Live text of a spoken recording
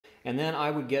And then I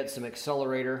would get some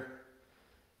accelerator.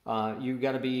 You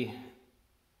got to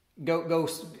go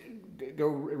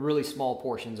really small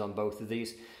portions on both of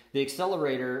these. The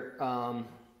accelerator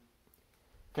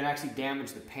can actually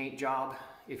damage the paint job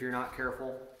if you're not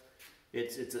careful. I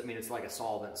mean, it's like a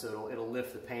solvent, so it'll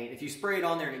lift the paint. If you spray it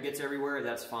on there and it gets everywhere,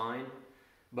 that's fine.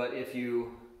 But if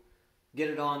you get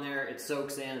it on there, it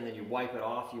soaks in, and then you wipe it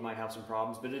off, you might have some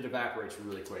problems, but it evaporates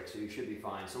really quick, so you should be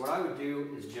fine. So what I would do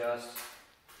is just,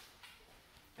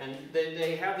 and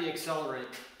they have the accelerant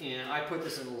in, I put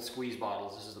this in little squeeze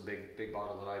bottles. This is the big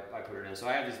bottle that I put it in. So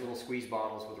I have these little squeeze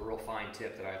bottles with a real fine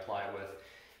tip that I apply it with.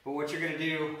 But what you're gonna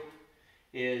do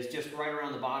is just right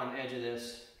around the bottom edge of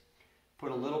this,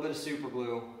 put a little bit of super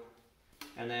glue,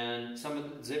 and then some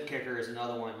of the Zip Kicker is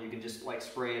another one. You can just like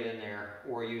spray it in there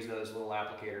or use those little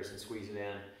applicators and squeeze it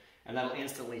in, and that'll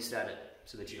instantly set it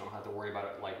so that you don't have to worry about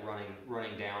it like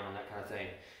running down and that kind of thing.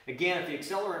 Again, if the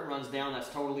accelerant runs down, that's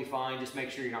totally fine. Just make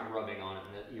sure you're not rubbing on it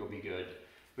and you'll be good.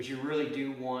 But you really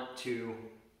do want to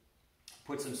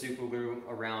put some super glue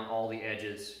around all the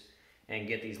edges and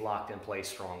get these locked in place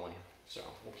strongly. So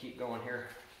we'll keep going here.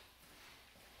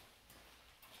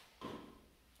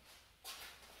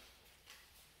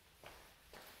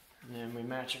 And then we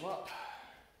match them up,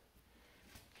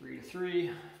 3 to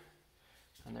 3,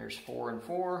 and there's 4 and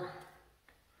 4.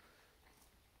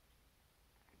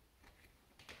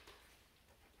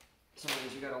 Some of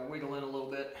these you gotta wiggle in a little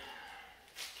bit.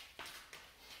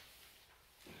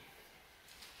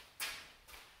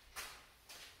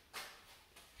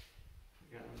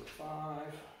 We got number 5.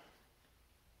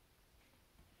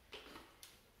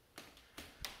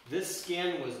 This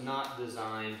skin was not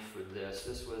designed for this.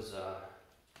 This was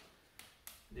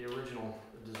the original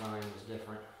design was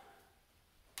different.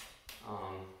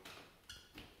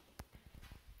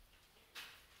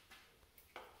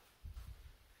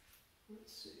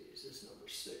 Let's see, is this number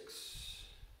 6?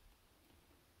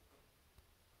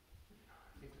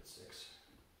 I think that's 6.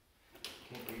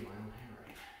 Can't read my own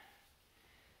handwriting.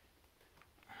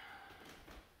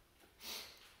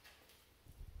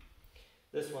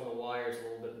 This one, the wire's a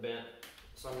little bit bent,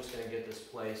 so I'm just going to get this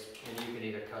placed, and you can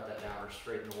either cut that down or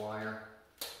straighten the wire.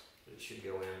 It should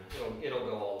go in. It'll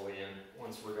go all the way in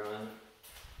once we're done.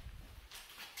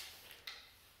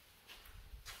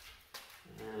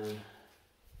 And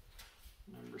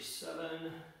number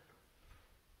 7.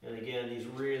 And again, these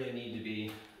really need to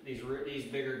be, these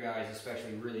bigger guys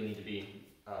especially really need to be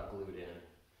glued in.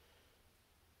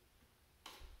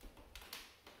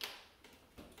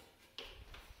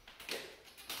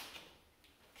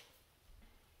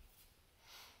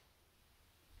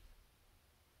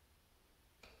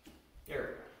 There we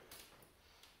go.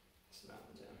 So that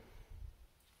one's in.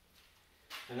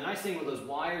 And the nice thing with those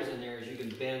wires in there is you can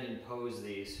bend and pose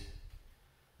these,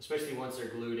 especially once they're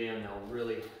glued in. They'll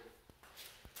really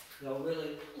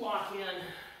lock in.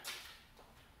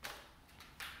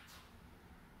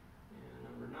 And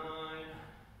number 9.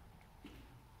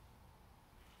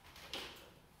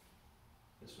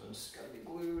 This one's got to be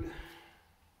glued.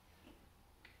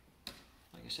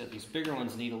 Like I said, these bigger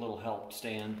ones need a little help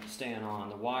staying on.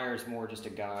 The wire is more just a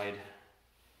guide.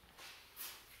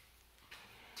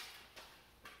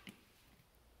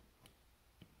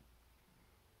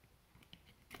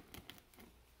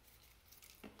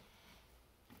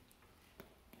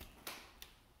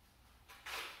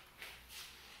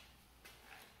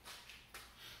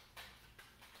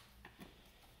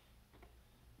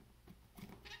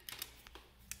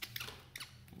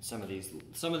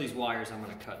 Some of these wires I'm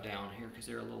going to cut down here because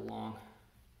they're a little long.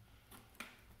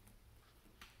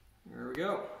 There we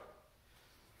go.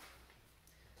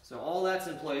 So all that's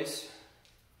in place.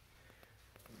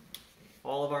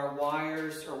 All of our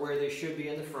wires are where they should be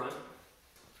in the front.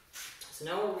 So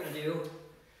now what we're going to do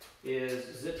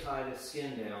is zip tie this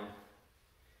skin down.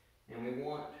 And we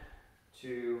want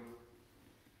to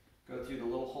go through the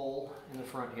little hole in the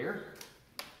front here.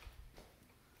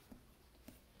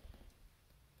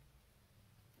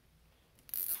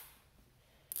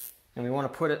 And we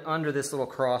want to put it under this little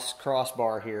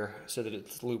crossbar here so that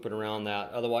it's looping around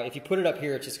that. Otherwise, if you put it up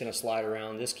here, it's just going to slide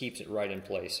around. This keeps it right in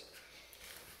place.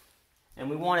 And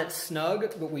we want it snug,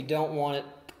 but we don't want it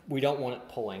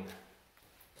pulling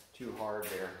too hard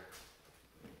there.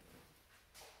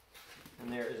 And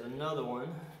there is another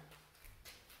one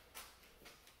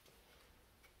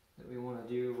that we want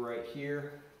to do right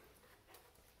here.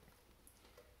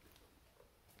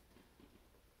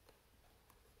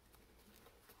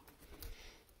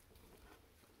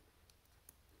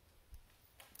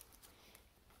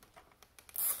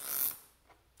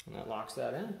 And that locks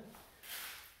that in. And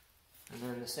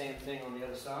then the same thing on the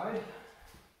other side.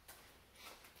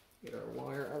 Get our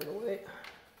wire out of the way.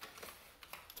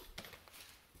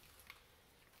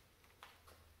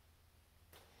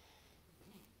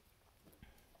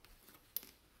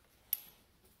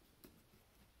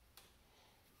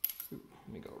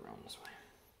 Let me go around this way.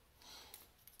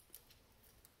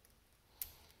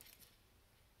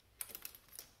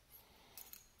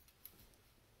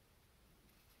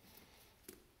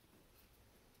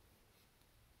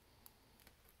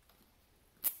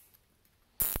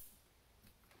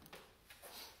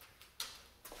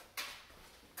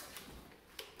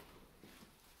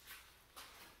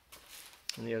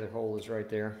 And the other hole is right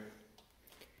there.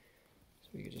 So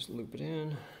we can just loop it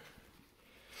in.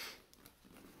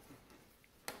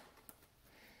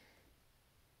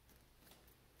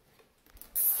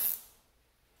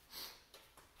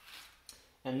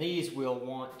 And these we'll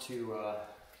want to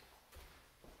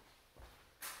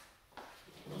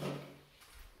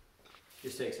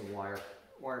just take some wire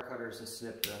cutters and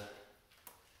snip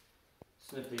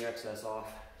the excess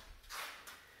off.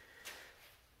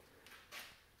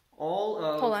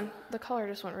 Hold on, the color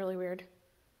just went really weird.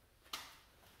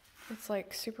 It's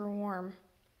like super warm.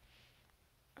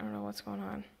 I don't know what's going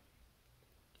on.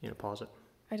 You gonna pause it?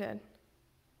 I did.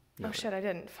 No. Oh shit, I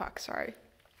didn't. Fuck, sorry.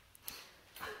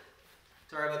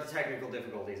 Sorry about the technical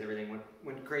difficulties. Everything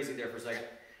went crazy there for a second.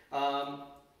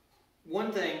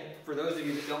 One thing, for those of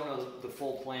you that don't know the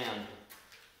full plan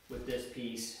with this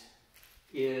piece,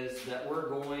 is that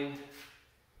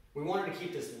we wanted to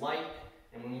keep this light,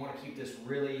 and we want to keep this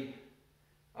really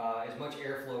as much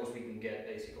airflow as we can get,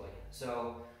 basically.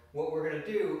 So what we're going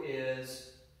to do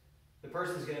is, the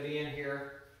person's going to be in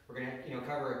here, we're going to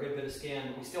cover a good bit of skin,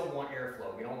 but we still want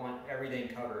airflow. We don't want everything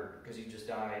covered because you just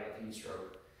die of heat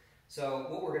stroke. So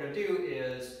what we're going to do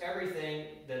is everything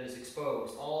that is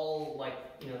exposed, all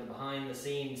like the behind the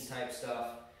scenes type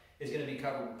stuff, is going to be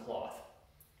covered with cloth.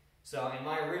 So in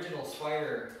my original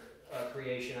spider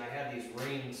creation, I had these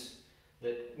rings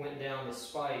that went down the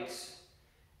spikes,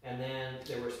 and then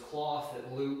there was cloth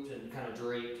that looped and kind of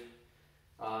draped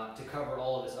to cover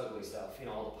all of this ugly stuff,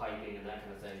 all the piping and that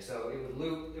kind of thing. So it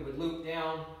would loop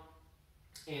down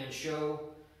and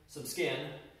show some skin,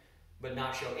 but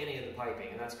not show any of the piping,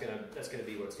 and that's gonna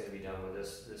be what's gonna be done with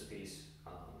this piece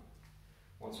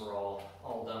once we're all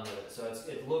done with it. So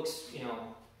it looks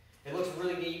it looks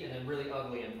really neat and then really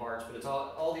ugly in parts, but it's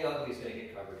all the ugly is gonna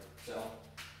get covered. So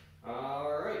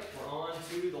all right, we're on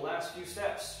to the last few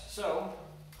steps. So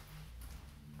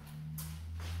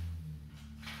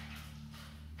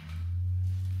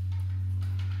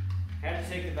had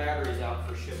to take the batteries out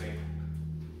for shipping,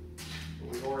 but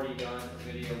we've already done a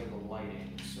video with the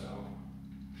lighting, so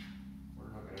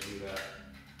we're not going to do that.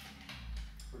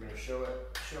 We're going to show it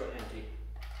empty.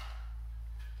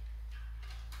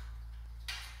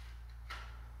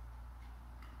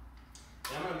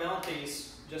 And I'm going to mount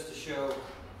these just to show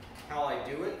how I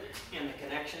do it and the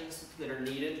connections that are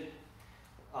needed.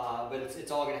 But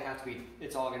it's all going to have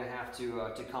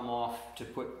to come off to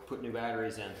put new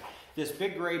batteries in. This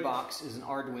big gray box is an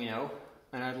Arduino,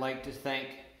 and I'd like to thank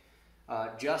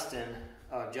Justin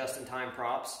Time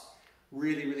Props.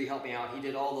 Really helped me out. He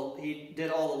did all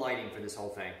the lighting for this whole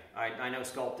thing. I know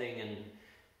sculpting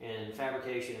and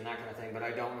fabrication and that kind of thing, but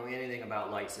I don't know anything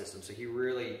about light systems. So he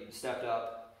really stepped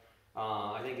up.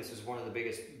 I think this was one of the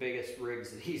biggest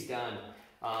rigs that he's done.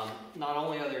 Not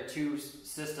only are there two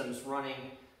systems running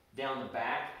down the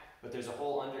back, but there's a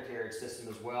whole undercarriage system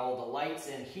as well. The lights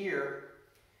in here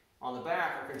on the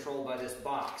back are controlled by this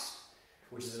box,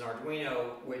 which is an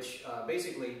Arduino, which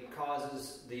basically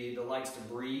causes the lights to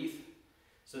breathe.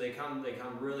 So they come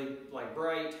really like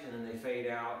bright, and then they fade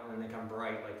out, and then they come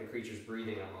bright like the creature's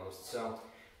breathing almost. So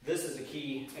this is a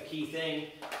key thing.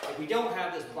 If we don't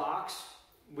have this box,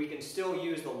 we can still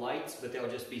use the lights, but they'll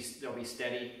be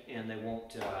steady, and they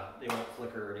won't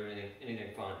flicker or do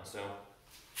anything fun. So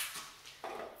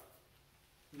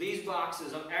these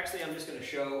boxes, I'm just going to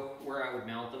show where I would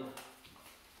mount them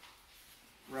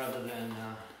rather than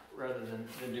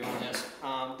doing this.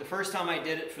 The first time I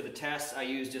did it for the test, I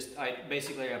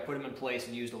put them in place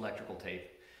and used electrical tape.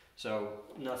 So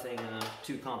nothing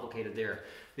too complicated there.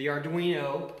 The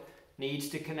Arduino needs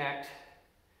to connect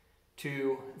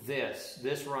to this.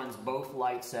 This runs both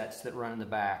light sets that run in the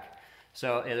back.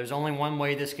 So there's only one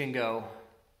way this can go.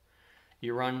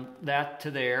 You run that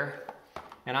to there.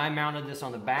 And I mounted this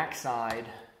on the back side.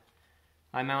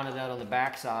 I mounted that on the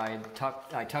back side.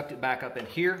 I tucked it back up in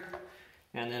here,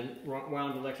 and then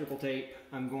wound electrical tape.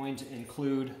 I'm going to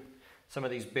include some of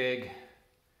these big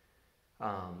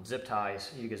zip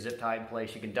ties. You can zip tie it in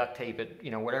place. You can duct tape it.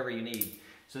 Whatever you need.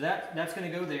 So that's going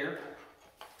to go there.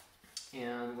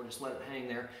 And we'll just let it hang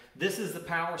there. This is the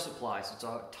power supply, so it's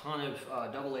a ton of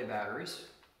AA batteries.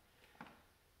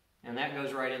 And that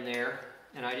goes right in there.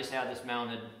 And I just had this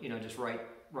mounted, you know, just right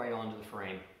onto the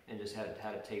frame and just had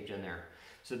it taped in there.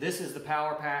 So this is the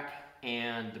power pack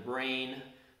and the brain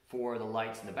for the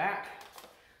lights in the back.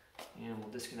 And we'll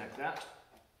disconnect that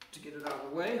to get it out of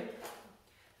the way.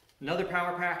 Another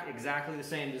power pack, exactly the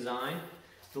same design.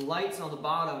 The lights on the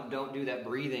bottom don't do that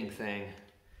breathing thing.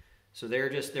 So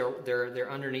they're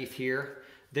underneath here.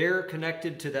 They're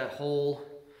connected to that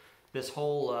this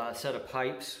whole set of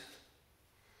pipes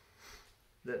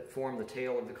that form the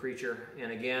tail of the creature.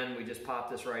 And again, we just pop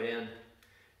this right in,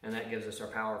 and that gives us our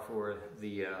power for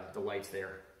the lights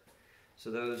there.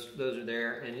 So those are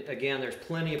there. And again, there's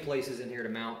plenty of places in here to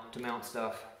mount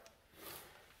stuff.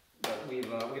 But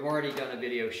we've already done a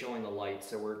video showing the lights,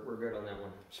 so we're good on that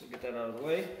one. So get that out of the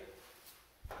way.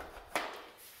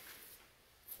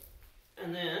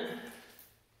 And then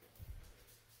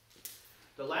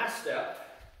the last step,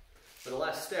 or the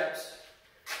last steps,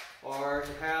 are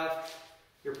to have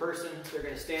your person, they're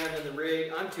going to stand in the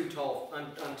rig. I'm too tall.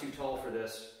 I'm too tall for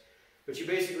this. But you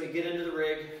basically get into the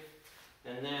rig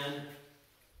and then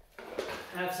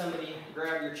have somebody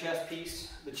grab your chest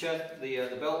piece.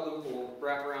 The belt loop will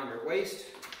wrap around your waist.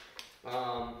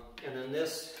 And then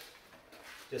this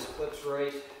just clips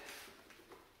right.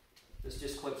 This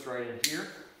just clips right in here.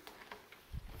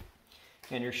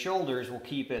 And your shoulders will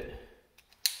keep it,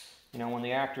 you know, when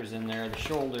the actor's in there, the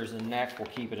shoulders and neck will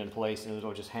keep it in place, and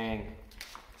it'll just hang.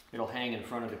 It'll hang in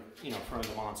front of the, you know, front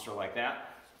of the monster like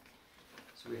that.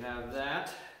 So we have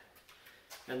that.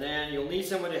 And then you'll need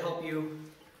someone to help you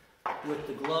with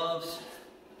the gloves.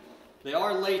 They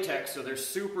are latex, so they're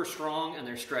super strong and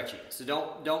they're stretchy. So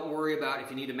don't worry about if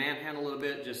you need to manhandle a little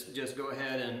bit, just go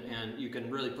ahead and you can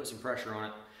really put some pressure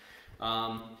on it.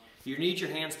 You need your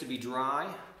hands to be dry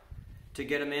to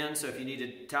get them in, so if you need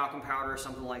a talcum powder or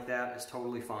something like that, it's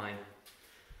totally fine.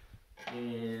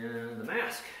 And the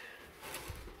mask.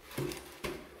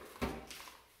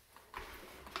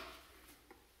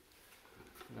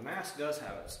 The mask does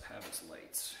have its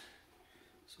lights,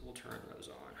 so we'll turn those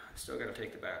on. I still got to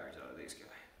take the batteries out of these guys.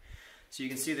 So you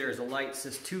can see there's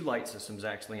there's two light systems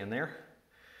actually in there.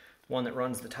 One that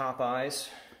runs the top eyes,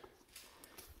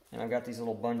 and I've got these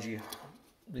little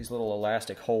these little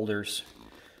elastic holders.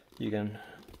 You can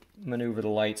maneuver the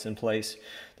lights in place.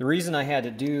 The reason I had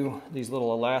to do these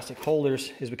little elastic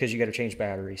holders is because you got to change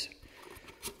batteries.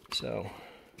 So,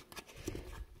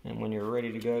 and when you're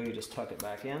ready to go, you just tuck it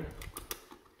back in.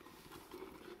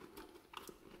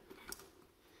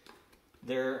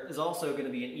 There is also going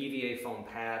to be an EVA foam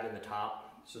pad in the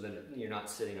top so that you're not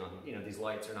sitting on, you know, these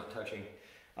lights are not touching.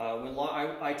 When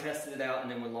I tested it out, and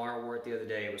then when Laura wore it the other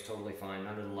day, it was totally fine.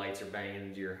 None of the lights are banging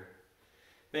into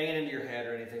your head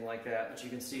or anything like that. But you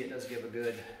can see it does give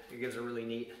it gives a really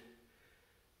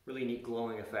neat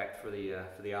glowing effect for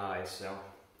the eyes. So,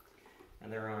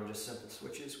 and they're on just simple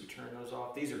switches. We turn those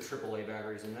off. These are AAA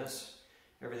batteries in this.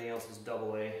 Everything else is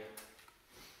AA.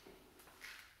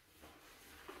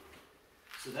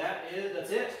 So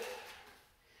that's it.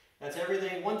 That's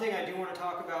everything. One thing I do want to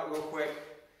talk about real quick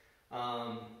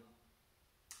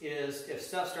is if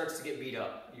stuff starts to get beat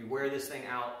up, you wear this thing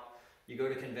out, you go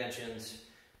to conventions,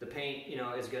 the paint, you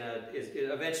know,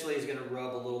 eventually is gonna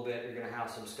rub a little bit. You're gonna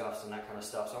have some scuffs and that kind of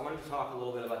stuff. So I wanted to talk a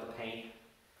little bit about the paint.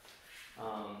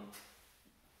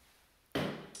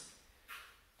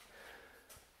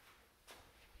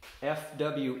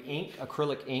 FW ink,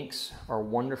 acrylic inks are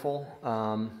wonderful.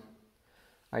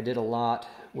 I did a lot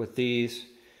with these.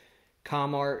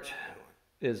 Comart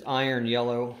is iron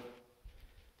yellow,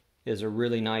 is a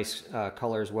really nice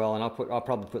color as well, and I'll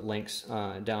probably put links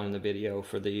down in the video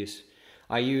for these.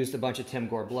 I used a bunch of Tim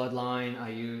Gore Bloodline. I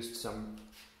used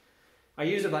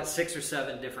about 6 or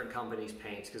 7 different companies'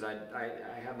 paints because I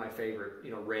have my favorite,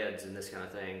 you know, reds and this kind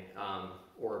of thing,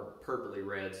 or purpley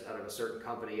reds out of a certain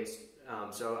company.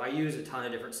 So I use a ton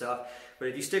of different stuff. But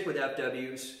if you stick with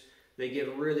FWs, they give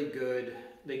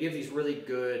these really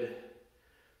good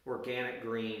organic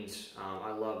greens.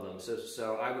 I love them.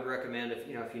 So I would recommend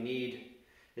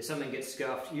if something gets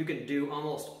scuffed, you can do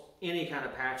almost any kind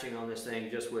of patching on this thing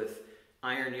just with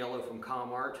iron yellow from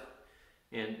Comart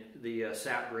and the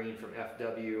sap green from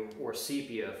FW or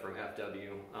sepia from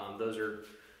FW. Those are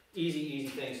easy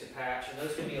things to patch, and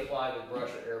those can be applied with brush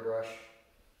or airbrush.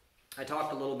 I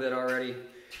talked a little bit already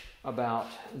about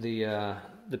the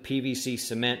PVC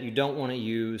cement. You don't want to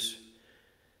use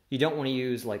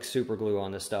like super glue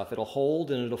on this stuff. It'll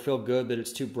hold and it'll feel good, but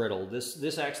it's too brittle.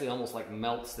 This actually almost like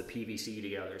melts the PVC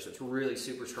together, so it's really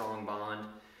super strong bond.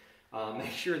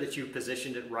 Make sure that you've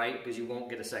positioned it right because you won't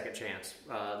get a second chance.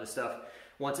 The stuff,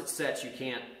 once it sets, you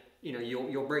can't, you know,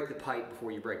 you'll break the pipe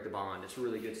before you break the bond. It's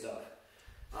really good stuff.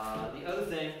 The other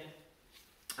thing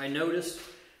I noticed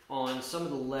on some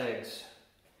of the legs,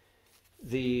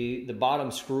 the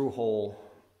bottom screw hole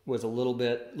was a little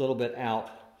bit out.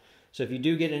 So if you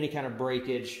do get any kind of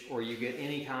breakage or you get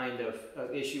any kind of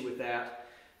issue with that,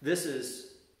 this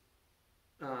is,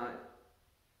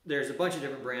 there's a bunch of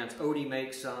different brands. Odie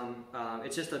makes some.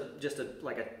 It's just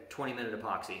like a 20-minute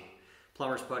epoxy.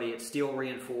 Plumber's Putty. It's steel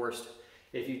reinforced.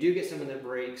 If you do get something that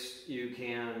breaks, you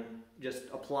can just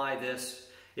apply this.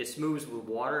 It smooths with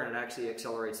water and it actually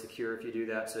accelerates the cure if you do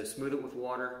that. So smooth it with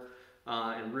water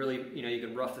and really, you know, you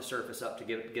can rough the surface up to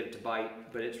get it to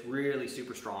bite, but it's really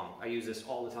super strong. I use this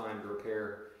all the time to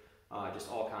repair just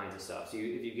all kinds of stuff. So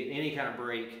if you get any kind of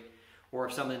break, or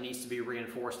if something needs to be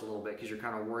reinforced a little bit because you're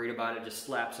kind of worried about it, just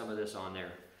slap some of this on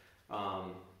there.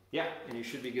 Yeah, and you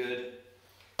should be good.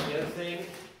 The other thing,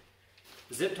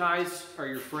 zip ties are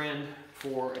your friend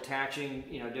for attaching,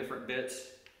 you know, different bits.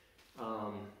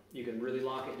 You can really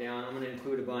lock it down. I'm going to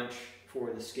include a bunch for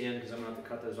the skin because I'm going to have to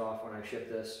cut those off when I ship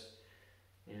this.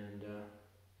 And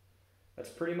that's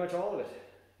pretty much all of it.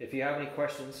 If you have any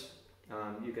questions,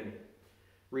 you can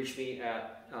reach me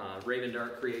at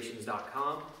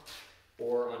ravendarkcreations.com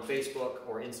or on Facebook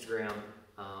or Instagram,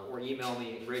 or email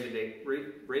me at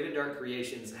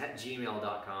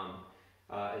ravendarkcreations@gmail.com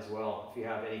as well if you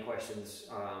have any questions.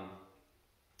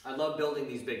 I love building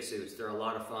these big suits. They're a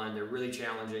lot of fun. They're really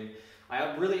challenging.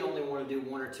 I really only want to do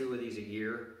 1 or 2 of these a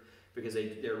year because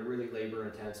they're really labor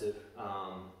intensive.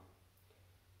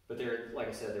 But they're, like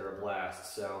I said, they're a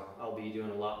blast. So I'll be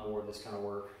doing a lot more of this kind of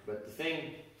work. But the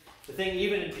thing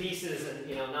even in pieces and,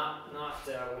 you know, not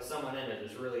with someone in it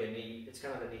is really it's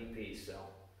kind of a neat piece. So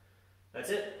that's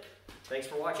it. Thanks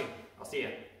for watching. I'll see you.